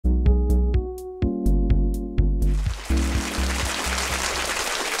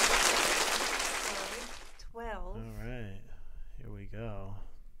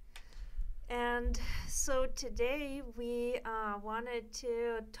So today we wanted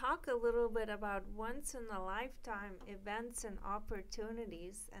to talk a little bit about once in a lifetime events and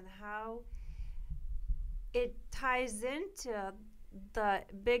opportunities and how it ties into the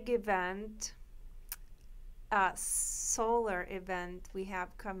big event, solar event we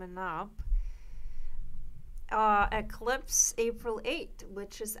have coming up. Eclipse April 8th,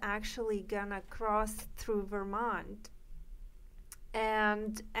 which is actually gonna cross through Vermont.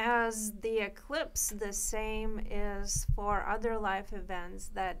 And as the eclipse, the same is for other life events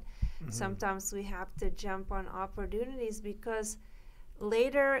that sometimes we have to jump on opportunities because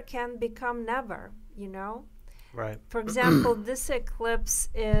later can become never, you know? Right. For example, this eclipse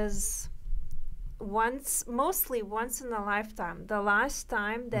is mostly once in a lifetime. The last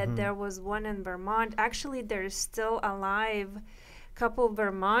time that there was one in Vermont, actually there's still alive couple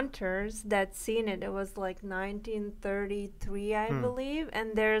Vermonters that seen it. It was like 1933, I believe,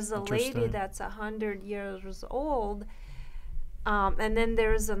 and there's a lady that's 100 years old, and then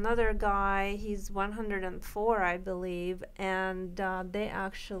there's another guy, he's 104, I believe, and they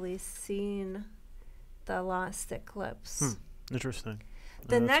actually seen the last eclipse. Interesting.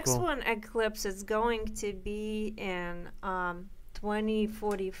 The next one eclipse is going to be in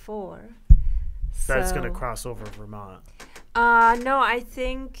 2044. That's going to cross over Vermont. No, I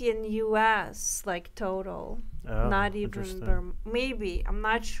think in U.S. like total, not even maybe. I'm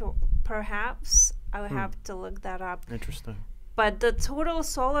not sure. Perhaps I would have to look that up. Interesting. But the total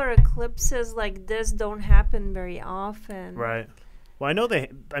solar eclipses like this don't happen very often. Right. Well, I know they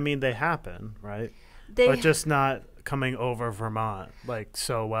happen, right? But just not coming over Vermont like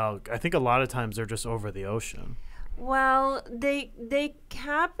so well. I think a lot of times they're just over the ocean. Well, they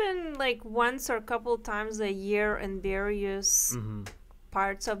happen like once or a couple times a year in various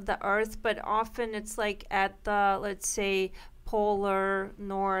parts of the earth, but often it's like at the, let's say, polar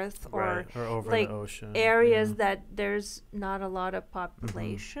north or over like the ocean areas that there's not a lot of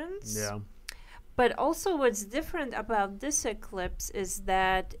populations. Yeah. But also what's different about this eclipse is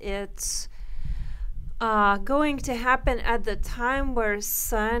that it's going to happen at the time where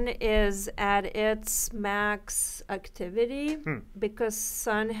sun is at its max activity because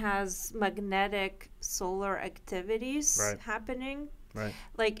sun has magnetic solar activities happening. Right.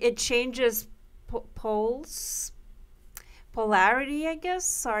 Like it changes polarity, I guess.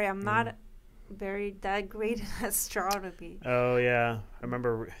 Sorry, I'm not that great in astronomy. Oh, yeah. I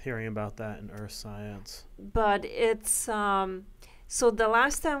remember hearing about that in earth science. But it's so the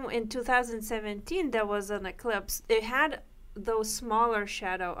last time in 2017 there was an eclipse, it had those smaller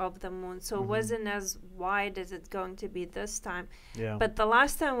shadow of the moon, so it wasn't as wide as it's going to be this time. Yeah. But the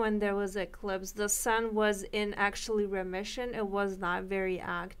last time when there was eclipse, the sun was in actually remission. It was not very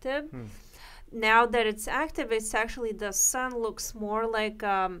active. Now that it's active, it's actually the sun looks more like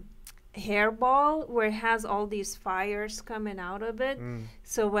hairball where it has all these fires coming out of it.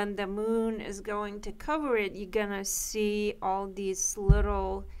 So when the moon is going to cover it, you're gonna see all these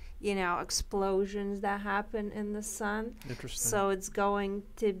little, explosions that happen in the sun. Interesting. So it's going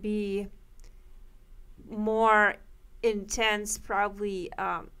to be more intense, probably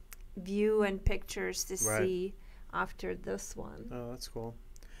view and pictures to see after this one. Oh, that's cool.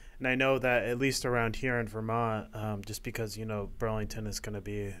 And I know that at least around here in Vermont, just because, Burlington is going to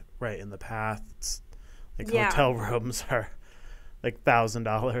be right in the path, it's like hotel rooms are like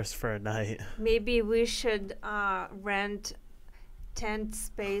 $1,000 for a night. Maybe we should rent tent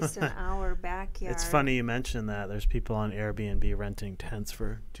space in our backyard. It's funny you mentioned that. There's people on Airbnb renting tents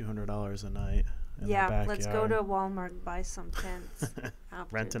for $200 a night in their backyard. Let's go to Walmart, buy some tents.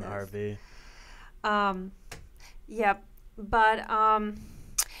 Rent an RV. Yep. But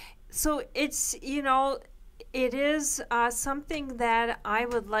so it's, it is something that I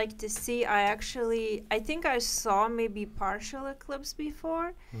would like to see. I think I saw maybe partial eclipse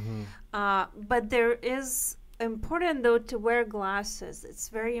before. But there is important, though, to wear glasses. It's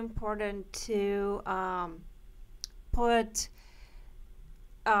very important to put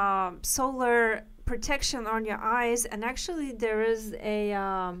solar protection on your eyes. And actually there is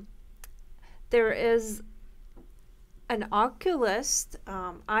an oculist,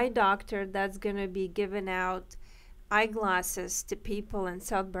 eye doctor that's going to be giving out eyeglasses to people in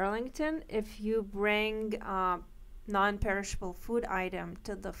South Burlington if you bring non-perishable food item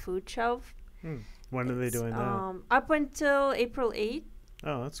to the food shelf. When are they doing that? Up until April 8th.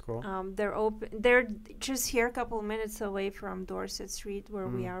 Oh, that's cool. They're open. They're just here a couple of minutes away from Dorset Street where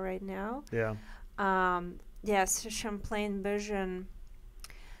we are right now. Yeah. Yes, Champlain Vision.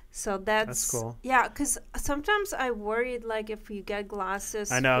 So that's cool. Yeah, because sometimes I worried, like, if you get glasses.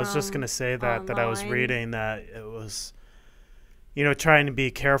 I know. I was just gonna say that online. I was reading that it was trying to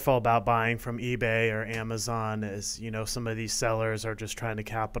be careful about buying from eBay or Amazon is, some of these sellers are just trying to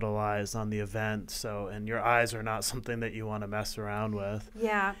capitalize on the event. So, and your eyes are not something that you want to mess around with.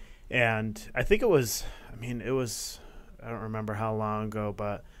 Yeah. And I think it was, I don't remember how long ago,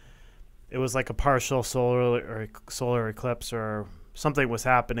 but it was like a partial solar eclipse or something was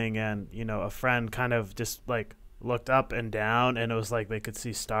happening. And, a friend kind of just like looked up and down, and it was like they could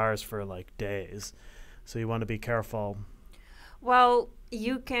see stars for like days. So you want to be careful. Well,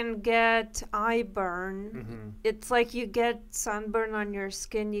 you can get eye burn. Mm-hmm. It's like you get sunburn on your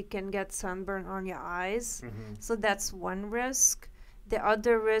skin, you can get sunburn on your eyes. Mm-hmm. So that's one risk. The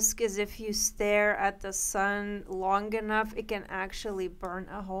other risk is if you stare at the sun long enough, it can actually burn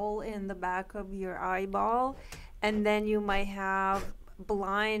a hole in the back of your eyeball, and then you might have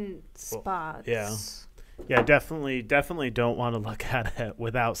blind spots. Yeah, definitely don't want to look at it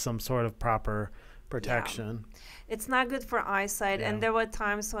without some sort of proper protection. Yeah. It's not good for eyesight. Yeah. And there were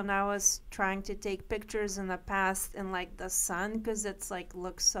times when I was trying to take pictures in the past in like the sun, because it's like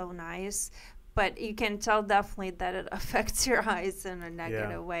looks so nice, but you can tell definitely that it affects your eyes in a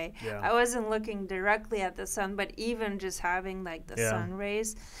negative way. Yeah. I wasn't looking directly at the sun, but even just having like the sun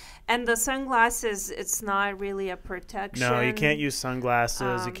rays. And the sunglasses, it's not really a protection. No, you can't use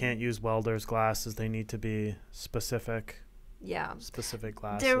sunglasses. You can't use welder's glasses. They need to be specific. Yeah. Specific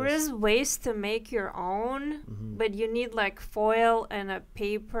glasses. There is ways to make your own, but you need like foil and a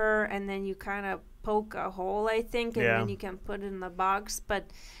paper, and then you kind of poke a hole, I think, and then you can put it in the box.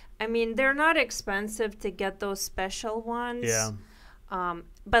 But I mean, they're not expensive to get those special ones. Yeah.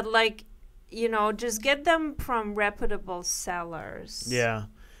 But like, just get them from reputable sellers. Yeah.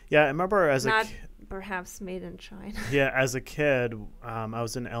 Yeah, I remember perhaps made in China. Yeah, as a kid, I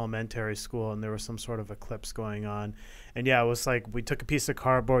was in elementary school, and there was some sort of eclipse going on. And yeah, it was like we took a piece of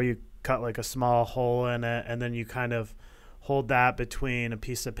cardboard, you cut like a small hole in it, and then you kind of hold that between a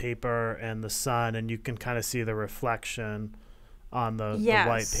piece of paper and the sun, and you can kind of see the reflection on the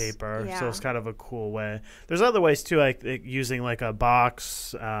white paper. Yeah. So it's kind of a cool way. There's other ways too, like using like a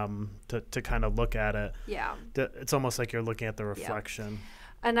box to kind of look at it. Yeah. It's almost like you're looking at the reflection. Yeah.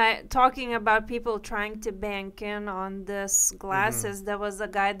 And talking about people trying to bank in on this glasses, there was a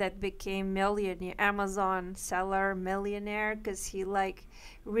guy that became Amazon seller millionaire, because he like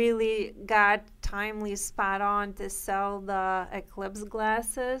really got timely spot on to sell the Eclipse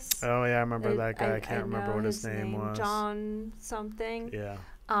glasses. Oh yeah, I remember that guy. I can't remember what his name was. John something. Yeah.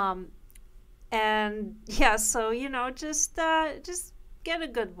 And yeah, so just get a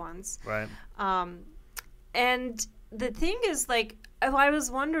good ones. Right. And the thing is, like, I was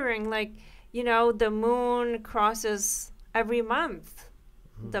wondering, like, the moon crosses every month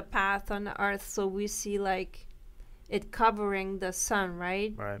the path on the Earth, so we see, like, it covering the sun,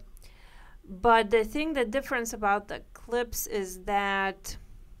 right? Right. But the difference about the eclipse is that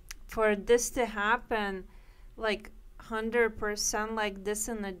for this to happen, like, 100% like this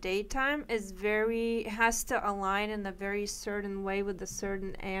in the daytime has to align in a very certain way with a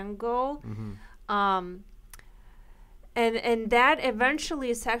certain angle. And that eventually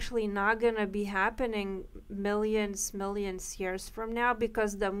is actually not going to be happening millions years from now,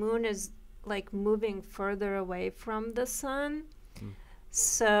 because the moon is like moving further away from the sun.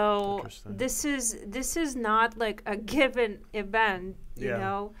 So this is not like a given event, you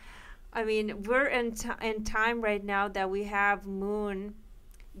know. I mean, we're in time right now that we have moon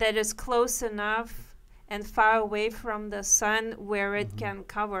that is close enough and far away from the sun where it can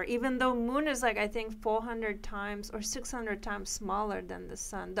cover, even though moon is like, I think 400 times or 600 times smaller than the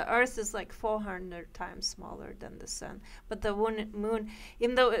sun. The Earth is like 400 times smaller than the sun, but the moon,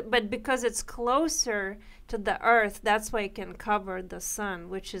 but because it's closer to the Earth, that's why it can cover the sun,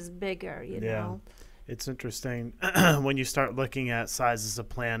 which is bigger, you know. It's interesting when you start looking at sizes of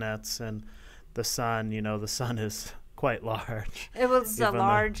planets and the sun. The sun is quite large. It was the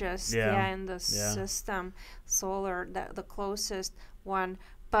largest, in the system, solar, the closest one.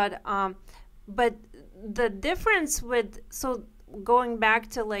 But the difference going back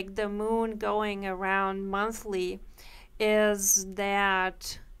to like the moon going around monthly, is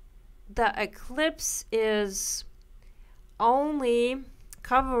that the eclipse is only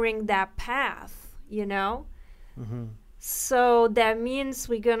covering that path, So that means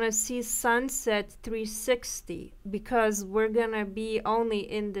we're going to see sunset 360, because we're going to be only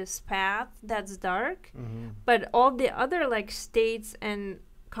in this path that's dark. But all the other like states and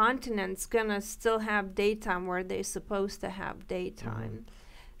continents going to still have daytime where they're supposed to have daytime.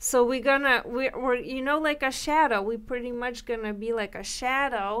 So we're like a shadow. We're pretty much going to be like a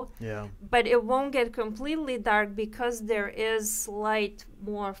shadow. Yeah. But it won't get completely dark because there is light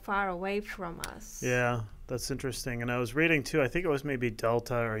more far away from us. Yeah. that's interesting. And I was reading too, I think it was maybe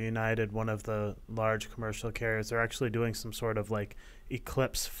Delta or United, one of the large commercial carriers. They're actually doing some sort of like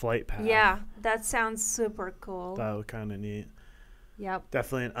Eclipse flight path. Yeah, that sounds super cool. That would kind of neat. Yep.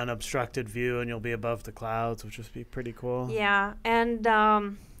 Definitely an unobstructed view, and you'll be above the clouds, which would be pretty cool. Yeah, and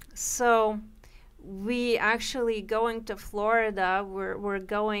so we actually going to Florida. We're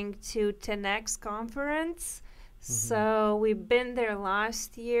going to 10X conference. So we've been there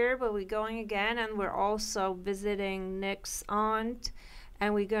last year, but we're going again, and we're also visiting Nick's aunt,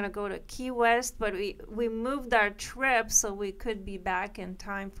 and we're gonna go to Key West. But we moved our trip so we could be back in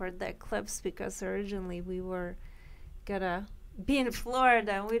time for the eclipse, because originally we were gonna be in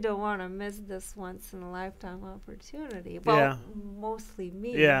Florida, and we don't want to miss this once in a lifetime opportunity. Well, mostly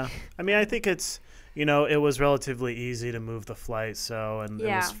me. Yeah, I mean, I think it's, you know, it was relatively easy to move the flight, so, and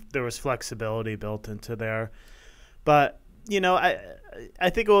there was flexibility built into there. But, you know, I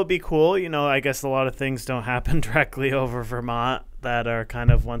think it would be cool. You know, I guess a lot of things don't happen directly over Vermont that are kind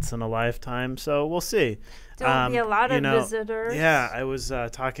of once in a lifetime. So we'll see. There'll be a lot of visitors. Yeah, I was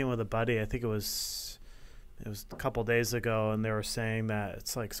talking with a buddy. I think it was a couple days ago, and they were saying that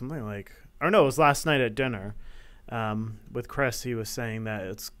it's like something like, or no, it was last night at dinner with Chris. He was saying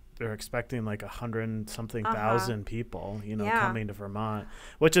that they're expecting like 100-something thousand people, you know, coming to Vermont,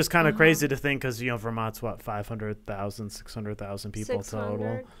 which is kind of crazy to think, because, you know, Vermont's what, 500,000, 600,000 people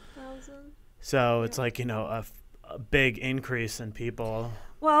total. So it's like, you know, a big increase in people.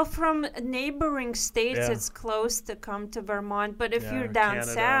 Well, from neighboring states, it's close to come to Vermont. But if you're down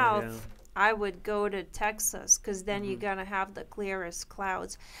Canada, south, I would go to Texas, because then you're going to have the clearest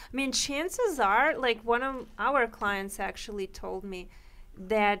clouds. I mean, chances are, like one of our clients actually told me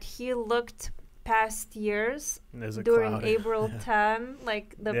that he looked past years during cloudy. April 10,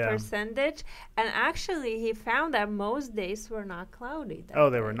 like the percentage, and actually he found that most days were not cloudy.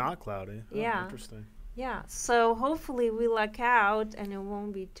 They were not cloudy. Yeah. Interesting. Yeah, so hopefully we luck out and it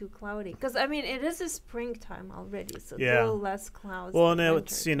won't be too cloudy. Because, I mean, it is a springtime already, so there are less clouds. Well, no,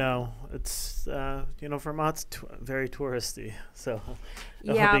 it's, you know, Vermont's very touristy, so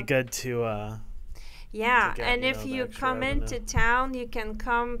it'll be good to... Yeah, and if you come into town, you can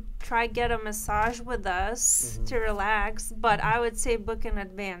come get a massage with us to relax. But I would say book in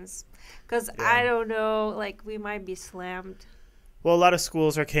advance, because I don't know, like we might be slammed. Well, a lot of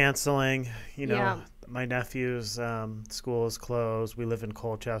schools are canceling. You know, my nephew's school is closed. We live in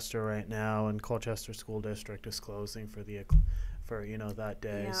Colchester right now, and Colchester School District is closing for that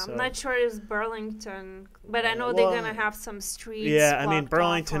day. Yeah, so. I'm not sure it's Burlington, but I know they're going to have some streets. Yeah, I mean,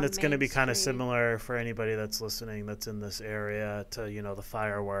 Burlington, it's going to be kind of similar for anybody that's listening that's in this area to, you know, the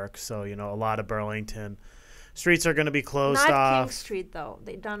fireworks. So, you know, a lot of Burlington streets are going to be closed off. Not King Street, though.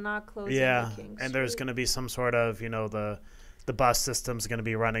 They do not close King Street. And there's going to be some sort of, you know, the bus system's going to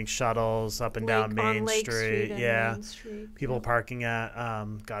be running shuttles up and down Main Street. Main Street. People parking at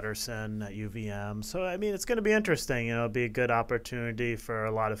Gutterson, at UVM. So, I mean, it's going to be interesting. You know, it'll be a good opportunity for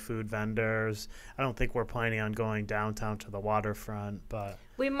a lot of food vendors. I don't think we're planning on going downtown to the waterfront, but...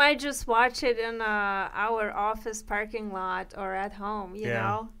 We might just watch it in our office parking lot or at home, you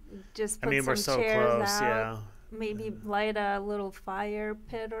know? Just put we're so chairs close, out, maybe light a little fire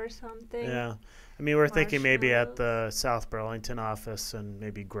pit or something. Yeah. I mean, we're thinking maybe at the South Burlington office and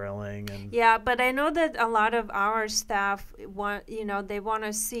maybe grilling. Yeah, but I know that a lot of our staff they want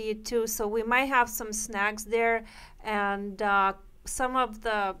to see it too. So we might have some snacks there, and some of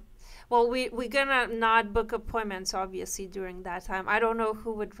the, we're gonna not book appointments obviously during that time. I don't know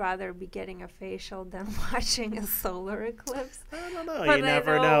who would rather be getting a facial than watching a solar eclipse. I don't know. You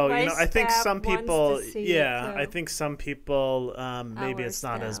never know. You know, I think some people. Yeah, I think some people. Maybe it's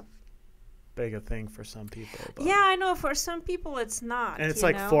not as big a thing for some people. But. Yeah, I know. For some people, it's not. And it's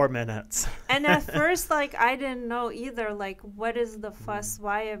like 4 minutes. And at first, like, I didn't know either, like, what is the fuss,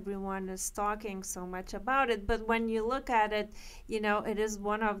 why everyone is talking so much about it. But when you look at it, you know, it is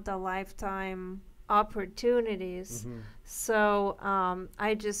one of the lifetime opportunities. So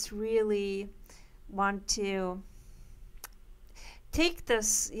I just really want to take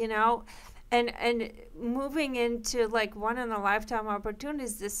this, you know, and moving into like one in a lifetime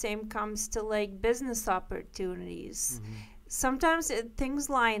opportunities, the same comes to like business opportunities. Sometimes things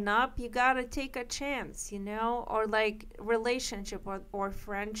line up, you gotta take a chance, you know, or like relationship or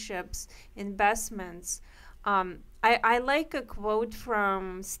friendships, investments. I like a quote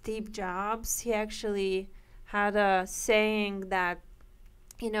from Steve Jobs. He actually had a saying that,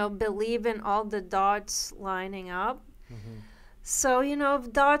 you know, believe in all the dots lining up. So, you know,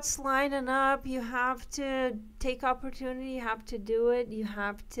 if dots lining up, you have to take opportunity, you have to do it, you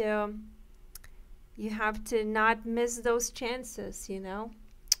have to not miss those chances, you know?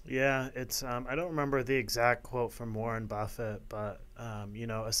 Yeah, it's I don't remember the exact quote from Warren Buffett, but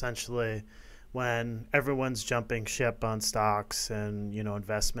essentially when everyone's jumping ship on stocks and,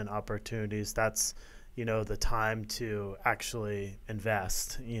 investment opportunities, that's, the time to actually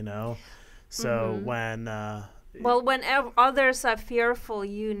invest. So Mm-hmm. when Well, when others are fearful,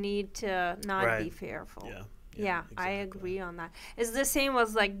 you need to not be right. fearful. Yeah. Yeah, Yeah, I exactly. agree on that. It's the same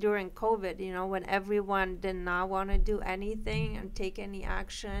as like during COVID, when everyone did not want to do anything and take any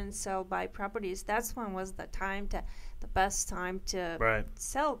action, sell, buy properties. That's when was the best time to Right.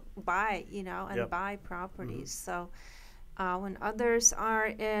 sell, buy, and Yep. buy Mhm. properties. So when others are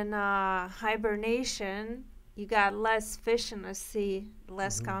in hibernation, you got less fish in the sea,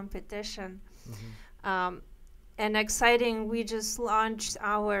 less Mhm. competition. Mhm. Um, and exciting, we just launched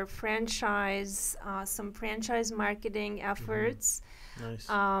our franchise, some franchise marketing Mhm. efforts. Nice.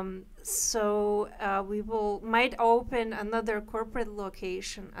 So we will might open another corporate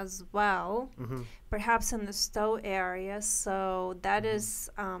location as well, Mhm. perhaps in the Stowe area. So that Mhm. is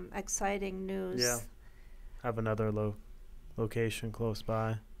exciting Yeah. news. Have another location close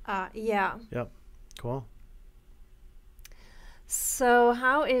by. Yeah. Yep. Cool. So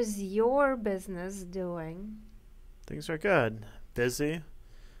how is your business doing? Things are good. Busy.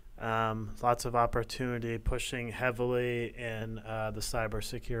 Lots of opportunity, pushing heavily in the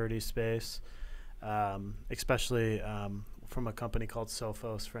cybersecurity space, especially from a company called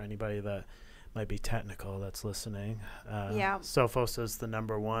Sophos. For anybody that might be technical that's listening, Yeah. Sophos is the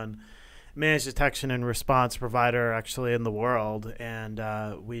number one managed detection and response provider actually in the world, and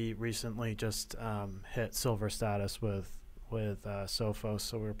we recently just hit silver status with Sophos,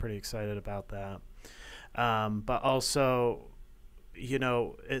 so we're pretty excited about that. But also,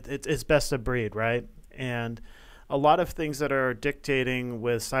 it's best of breed, right? And a lot of things that are dictating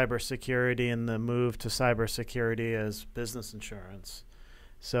with cybersecurity and the move to cybersecurity is business insurance.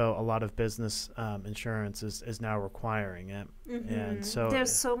 So a lot of business insurance is now requiring it. And so,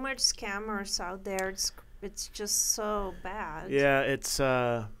 There's so much scammers out there. It's just so bad. yeah, Bad it's,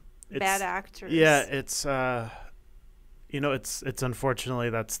 yeah, actors. it's unfortunately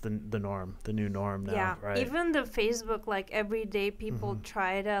that's the norm, the new norm now, Yeah, right? even the Facebook, like every day people Hmm.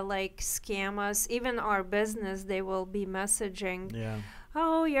 try to like scam us. Even our business, they will be messaging, Yeah,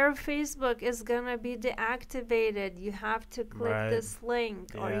 "Oh, your Facebook is gonna be deactivated. You have to click right. this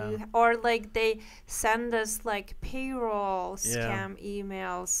link," Yeah, or like they send us like payroll yeah. scam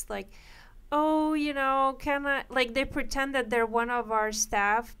emails, like, "Oh, can I," like they pretend that they're one of our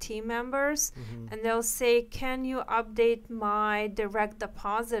staff team members, Hmm. and they'll say, "Can you update my direct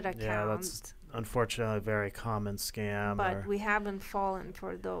deposit Yeah, that's account?" unfortunately a very common scam. But Or we haven't fallen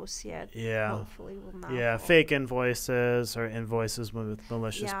for those yet. yeah, Hopefully, we'll not yeah, fall. fake invoices or invoices with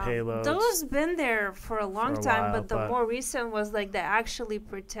malicious Yeah, payloads those been there for a for long a time, while. but the But more recent was like they actually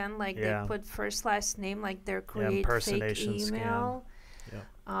pretend like they yeah, put first last name, like they yeah, create fake impersonation scam. email. Yep.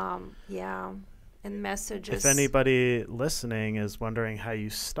 Yeah, and If messages. anybody listening is wondering how you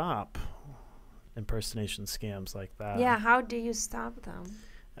stop impersonation scams like that, Yeah, how do you stop them?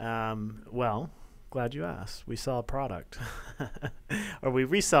 well, glad you asked. We sell a product, or we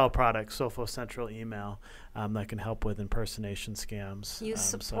resell a product, Sofo Central Email, that can help with impersonation scams, You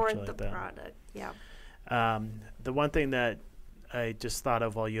such support the like that. product. Yeah. The one thing that I just thought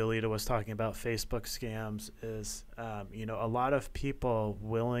of while Yolita was talking about Facebook scams is, a lot of people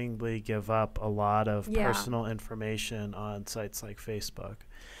willingly give up a lot of Yeah. personal information on sites like Facebook.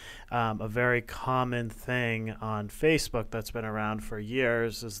 A very common thing on Facebook that's been around for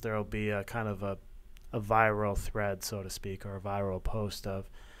years is there will be a kind of a viral thread, so to speak, or a viral post of,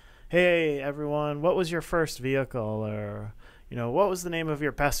 hey, everyone, what was your first vehicle? Or, what was the name of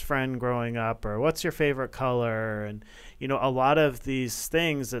your best friend growing up? Or what's your favorite color? And, a lot of these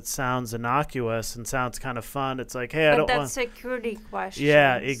things that sounds innocuous and sounds kind of fun. It's like, hey, I But don't that's want. security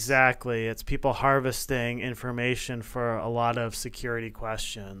Yeah, questions. exactly. It's people harvesting information for a lot of security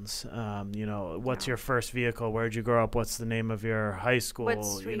questions. What's Yeah. your first vehicle? Where'd you grow up? What's the name of your high What school,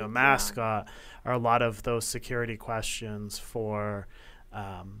 street? Yeah. mascot? Are a lot of those security questions for,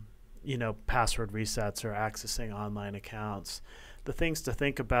 password resets or accessing online accounts. The things to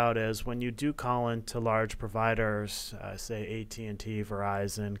think about is when you do call into large providers, say AT&T,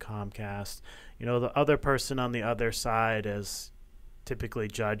 Verizon, Comcast, the other person on the other side is typically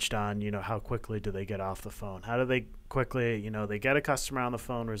judged on, how quickly do they get off the phone? How do they quickly, they get a customer on the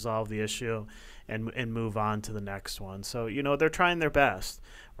phone, resolve the issue, and move on to the next one. So, they're trying their best,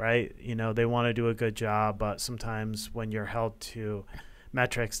 right? They want to do a good job, but sometimes when you're held to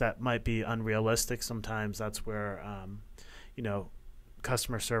metrics that might be unrealistic, sometimes that's where, you know,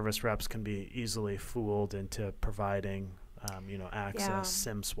 customer service reps can be easily fooled into providing access,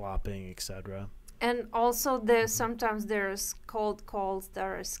 SIM swapping, etc. And also sometimes there's cold calls,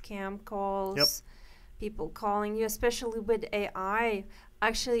 there are scam calls, people calling you, especially with AI.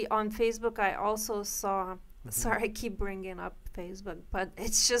 Actually, on Facebook, I also saw, sorry, I keep bringing up Facebook, but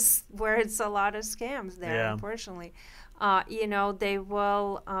it's just where it's a lot of scams there, unfortunately. They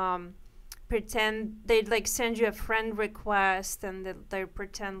will pretend, they'd like send you a friend request, and they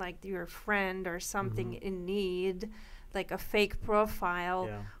pretend like you're a friend or something in need, like a fake profile.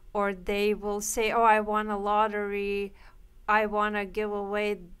 Or they will say, oh, I won a lottery, I want to give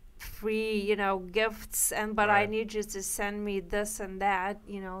away free, gifts, but I need you to send me this and that,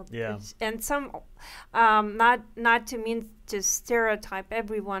 and some, not to mean to stereotype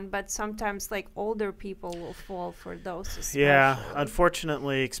everyone, but sometimes like older people will fall for those especially. Yeah,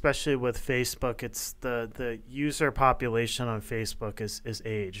 unfortunately, especially with Facebook, it's the user population on Facebook is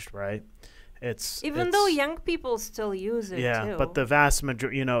aged, right? Even though young people still use it too. But the vast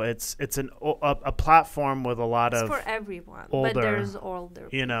majority, it's a platform with a lot of for everyone, older, but there's older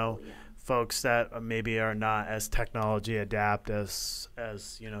people, folks that maybe are not as technology adept as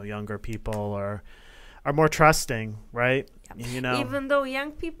younger people, or are more trusting, right? Even though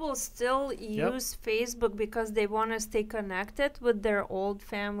young people still use Facebook because they want to stay connected with their old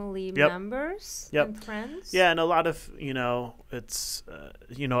family members and friends. Yeah, and a lot of it's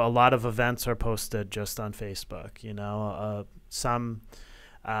a lot of events are posted just on Facebook. Some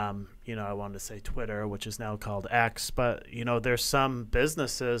I wanted to say Twitter, which is now called X, but there's some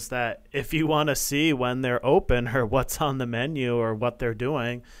businesses that if you want to see when they're open or what's on the menu or what they're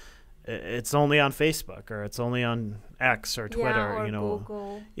doing, it's only on Facebook, or it's only on X or Twitter, or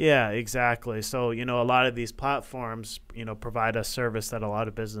Google. Yeah, exactly. So, a lot of these platforms, provide a service that a lot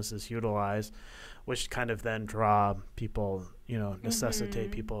of businesses utilize, which kind of then draw people,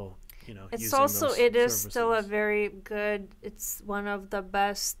 necessitate people, it's using also, those it is services. still a very good, it's one of the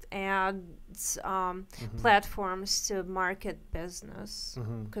best ads platforms to market business.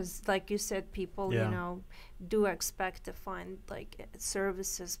 Because like you said, people, do expect to find like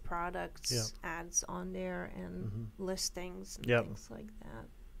services, products, ads on there, and listings and things like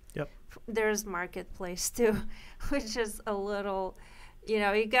that. There's marketplace too, which is a little, you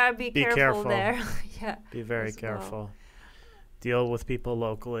gotta be careful there. Be very careful. Deal with people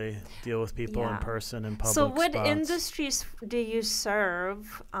locally, deal with people in person in public So what spots. industries do you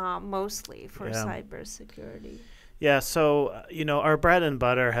serve mostly for cybersecurity? Yeah, so, our bread and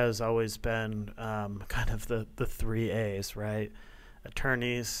butter has always been kind of the 3 A's, right?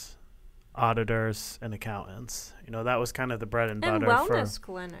 Attorneys, auditors, and accountants. That was kind of the bread and butter wellness for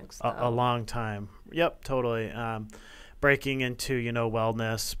clinics, a long time. Yep, totally. Breaking into,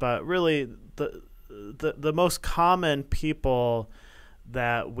 wellness, but really the most common people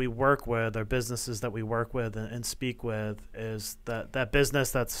that we work with, or businesses that we work with and speak with, is that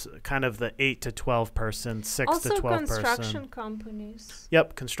business that's kind of the 8 to 12 person, 6 to 12 person. Also construction companies.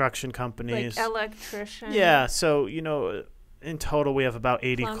 Yep, construction companies. Like electricians. Yeah, so, in total we have about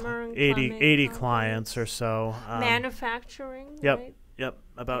 80 clients or so. Manufacturing, yep. right? Yep,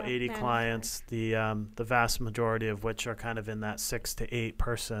 about 80 clients, the vast majority of which are kind of in that 6 to 8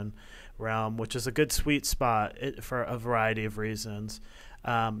 person realm, which is a good sweet spot for a variety of reasons.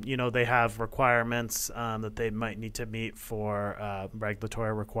 They have requirements that they might need to meet for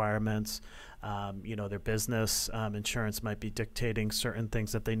regulatory requirements. Their business insurance might be dictating certain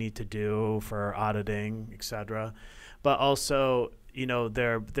things that they need to do for auditing, etc. But also,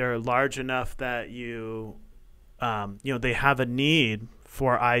 they're large enough that they have a need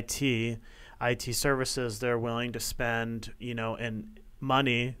for IT services. They're willing to spend, and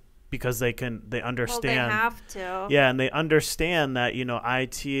money because they understand. Well, they have to. Yeah, and they understand that,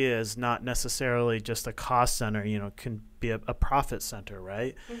 IT is not necessarily just a cost center, can be a profit center,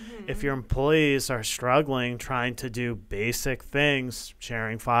 right? If your employees are struggling trying to do basic things,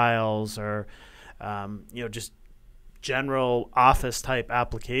 sharing files or, just general office type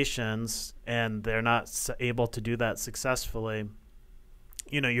applications, and they're not able to do that successfully,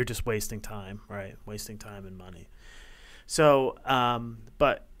 you're just wasting time, right? Wasting time and money. So,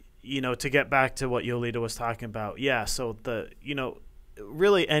 but, to get back to what Yolita was talking about, so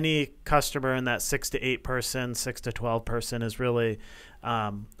really any customer in that 6 to 8 person, 6 to 12 person is really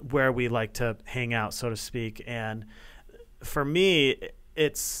where we like to hang out, so to speak. And for me,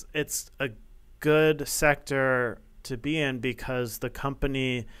 it's a good sector to be in because the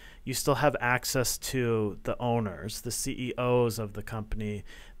company, you still have access to the owners, the CEOs of the company,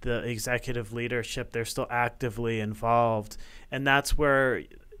 the executive leadership. They're still actively involved. And that's where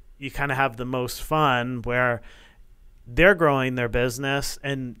you kind of have the most fun, where they're growing their business,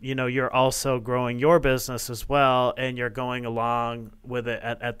 and you're also growing your business as well, and you're going along with it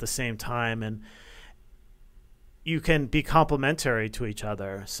at the same time, and you can be complementary to each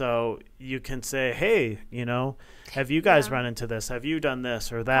other. So you can say, hey, have you guys run into this? Have you done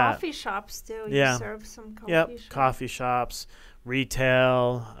this or that? Coffee shops too. You serve some coffee shops. Coffee shops,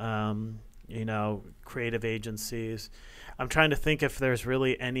 retail, creative agencies. I'm trying to think if there's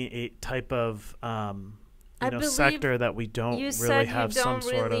really any type of sector that we don't really have some sort of. You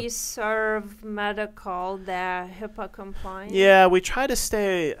said you don't really serve medical, the HIPAA compliant. Yeah, we try to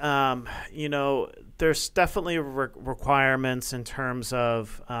stay, there's definitely requirements in terms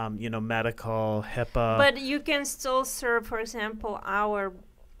of, medical, HIPAA. But you can still serve, for example, our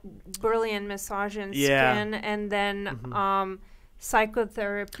brilliant massage and skin, and then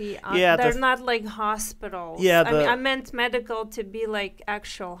psychotherapy. They're not like hospitals. Yeah, I meant medical to be like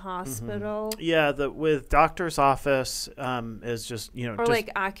actual hospital. Yeah, with doctor's office is just or just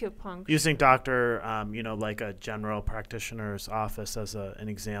like acupuncture. Using doctor, like a general practitioner's office as an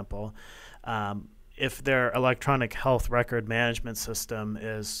example. If their electronic health record management system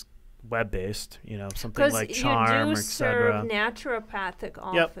is web-based, something like Charm, you do etc. serve naturopathic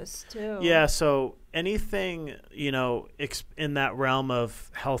office too. Yeah, so anything in that realm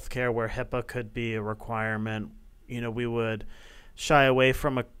of healthcare where HIPAA could be a requirement, we would shy away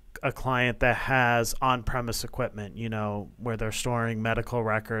from a client that has on-premise equipment, where they're storing medical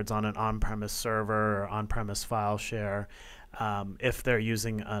records on an on-premise server or on-premise file share. If they're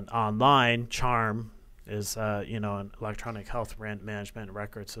using an online, Charm is an electronic health management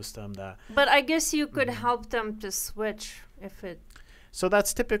record system that. But I guess you could help them to switch if it. So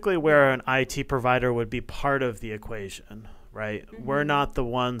that's typically where an IT provider would be part of the equation, right? We're not the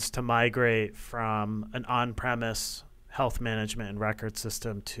ones to migrate from an on-premise health management and record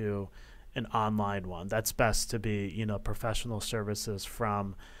system to an online one. That's best to be, professional services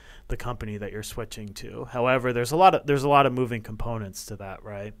from the company that you're switching to. However, there's a lot of moving components to that,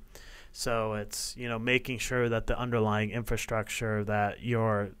 right? So it's, making sure that the underlying infrastructure, that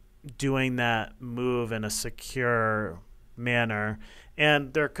you're doing that move in a secure manner,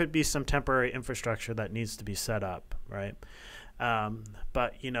 and there could be some temporary infrastructure that needs to be set up, right?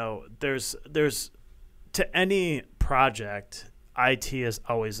 But there's to any project, IT is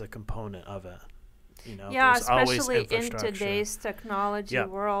always a component of it. Especially in today's technology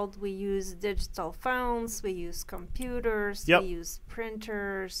world, we use digital phones, we use computers, we use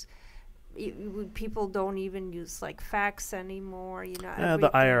printers. People don't even use like fax anymore.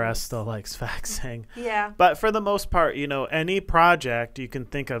 The IRS still likes faxing. Yeah. But for the most part, any project you can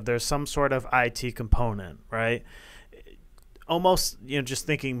think of, there's some sort of IT component, right? Almost, just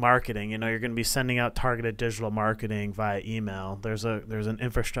thinking marketing, you're going to be sending out targeted digital marketing via email. There's an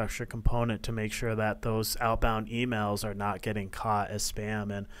infrastructure component to make sure that those outbound emails are not getting caught as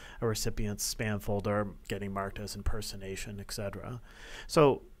spam and a recipient's spam folder getting marked as impersonation, etc.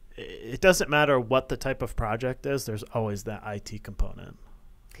 So it doesn't matter what the type of project is, there's always that IT component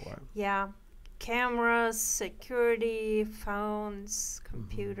for it. Yeah. Cameras, security, phones,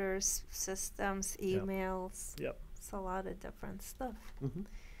 computers, systems, emails. Yep. A lot of different stuff.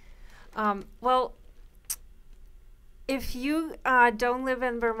 Well, if you don't live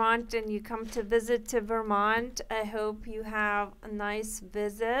in Vermont and you come to visit to Vermont, I hope you have a nice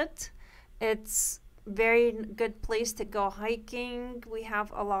visit. It's very good place to go hiking. We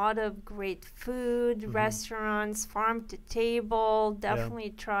have a lot of great food, restaurants, farm to table.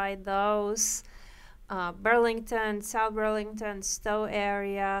 Definitely try those. Burlington, South Burlington, Stowe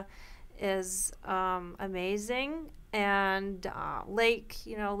area is amazing. And Lake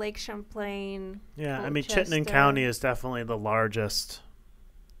Champlain. Yeah, Chittenden County is definitely the largest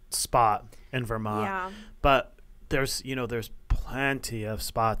spot in Vermont. Yeah. But there's plenty of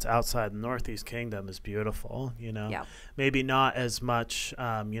spots outside. The Northeast Kingdom is beautiful, Maybe not as much,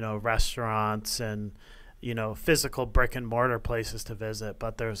 restaurants and, physical brick and mortar places to visit,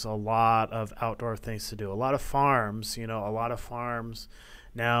 but there's a lot of outdoor things to do. A lot of farms,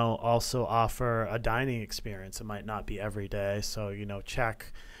 now also offer a dining experience. It might not be every day, so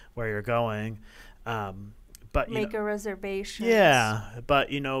check where you're going, but make a reservation. Yeah, but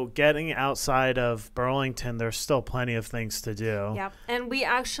getting outside of Burlington, there's still plenty of things to do. Yeah, and we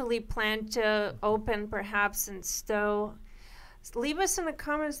actually plan to open perhaps in Stowe. Leave us in the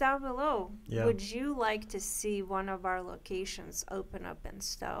comments down below. Yeah. Would you like to see one of our locations open up in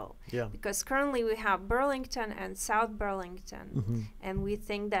Stowe? Yeah. Because currently we have Burlington and South Burlington, and we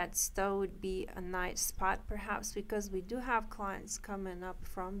think that Stowe would be a nice spot perhaps because we do have clients coming up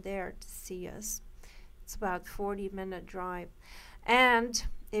from there to see us. It's about 40-minute drive. And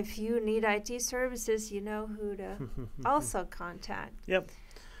if you need IT services, you know who to also contact. Yep.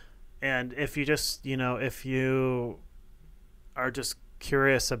 And if you just, if you are just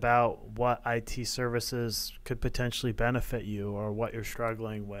curious about what IT services could potentially benefit you or what you're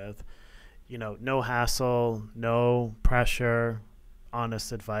struggling with, no hassle, no pressure,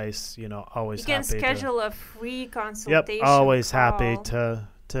 honest advice, always happy. You can schedule a free consultation. Yep, always call. happy to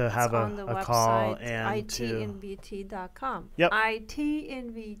have a call and itinvt.com. Yep.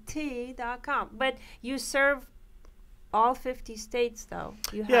 itinvt.com. But you serve all 50 states, though.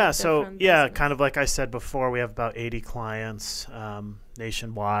 You have kind of like I said before, we have about 80 clients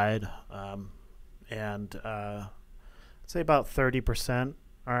nationwide, and I'd say about 30%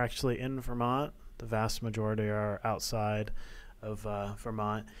 are actually in Vermont. The vast majority are outside of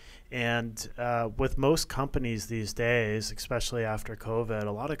Vermont. And with most companies these days, especially after COVID,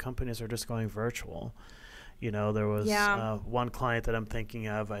 a lot of companies are just going virtual. There was one client that I'm thinking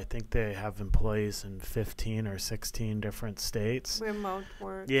of. I think they have employees in 15 or 16 different states. Remote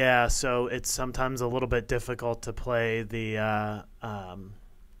work. Yeah, so it's sometimes a little bit difficult to play the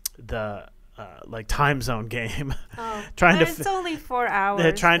like time zone game. Oh, it's only 4 hours.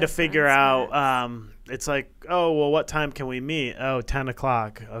 They're trying to figure out. It's like, oh, well, what time can we meet? Oh, 10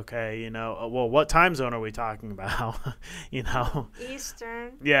 o'clock. Okay, well, what time zone are we talking about?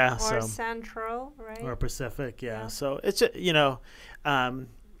 Eastern. Yeah. Or Central, right? Or Pacific. Yeah. So it's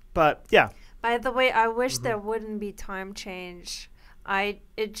but yeah. By the way, I wish there wouldn't be time change. I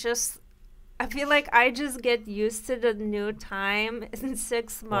feel like I just get used to the new time in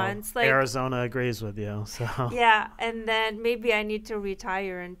 6 months. Well, Arizona agrees with you, so yeah, and then maybe I need to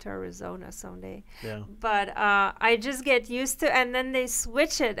retire into Arizona someday. Yeah. But I just get used to, and then they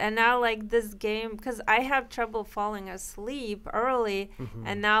switch it, and now like this game, because I have trouble falling asleep early,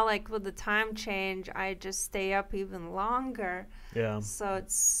 and now like with the time change, I just stay up even longer. Yeah. So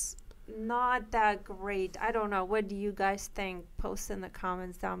it's not that great. I don't know. What do you guys think? Post in the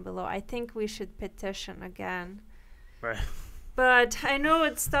comments down below. I think we should petition again. Right. But I know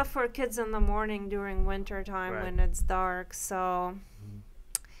it's tough for kids in the morning during winter time when it's dark. So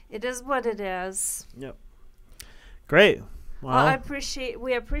it is what it is. Yep. Great. Well,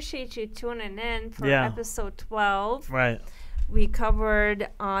 we appreciate you tuning in for episode 12. Right. We covered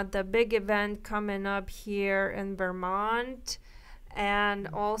the big event coming up here in Vermont. And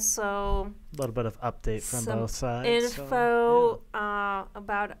also a little bit of update from both sides. Info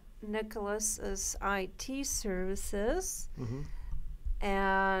about Nicholas's IT services,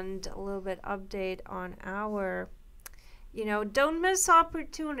 and a little bit update on our, don't miss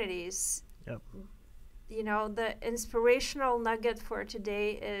opportunities. Yep. The inspirational nugget for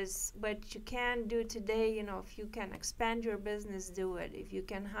today is what you can do today. If you can expand your business, do it. If you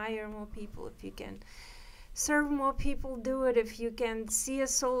can hire more people, if you can serve more people, do it. If you can see a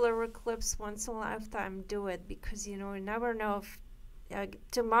solar eclipse once in a lifetime, do it, because you never know if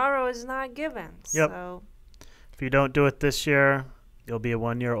tomorrow is not given. Yep. So if you don't do it this year, you'll be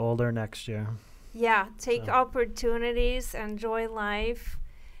 1 year older next year. Yeah, take opportunities, enjoy life,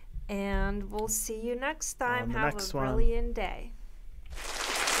 and we'll see you next time. Have a brilliant day.